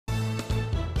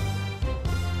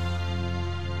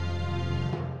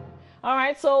All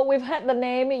right, so we've heard the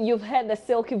name, you've heard the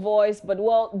silky voice, but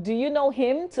well, do you know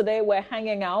him? Today we're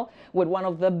hanging out with one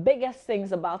of the biggest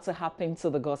things about to happen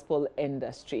to the gospel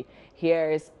industry.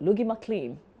 Here is Luigi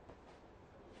Maclean.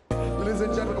 Ladies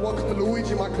and gentlemen, welcome to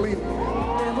Luigi Maclean.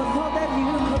 Never thought that you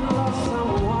could love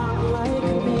someone like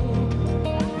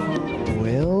me.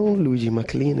 Well, Luigi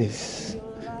Maclean is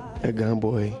a gun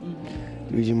boy.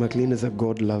 Luigi Maclean is a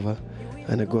God lover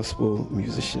and a gospel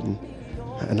musician,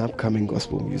 an upcoming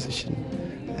gospel musician.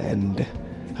 And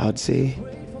I'd say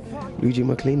Luigi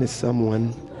Maclean is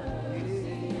someone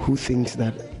who thinks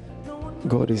that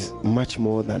God is much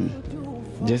more than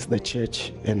just the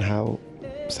church and how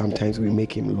sometimes we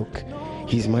make him look.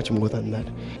 He's much more than that.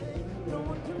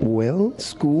 Well,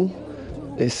 school,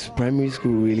 is primary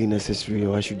school really necessary,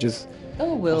 or I should just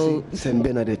St.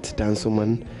 Bernadette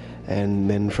Dansoman, and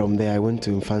then from there I went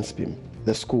to Infanspim,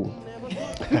 the school.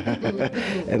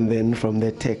 And then from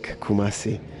the Tech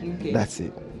Kumasi. Okay. That's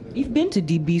it. You've been to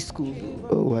DB school.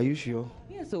 Oh, are you sure?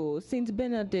 Yeah, so St.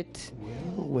 Bernadette.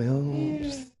 Well,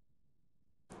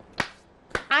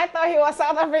 I thought he was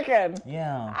South African.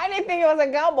 Yeah. I didn't think he was a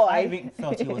girl boy. I even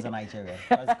thought he was a Nigerian.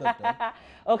 That's good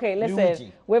though. Okay, listen.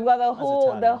 Luigi. We've got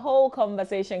the whole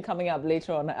conversation coming up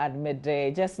later on at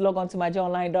midday. Just log on to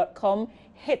myjoyonline.com,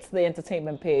 hit the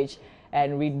entertainment page,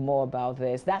 and read more about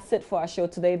this. That's it for our show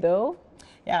today, though.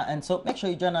 Yeah, and so make sure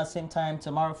you join us same time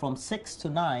tomorrow from 6 to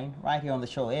 9 right here on the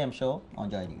show, AM show on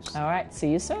JoyNews. All right, see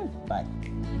you soon. Bye.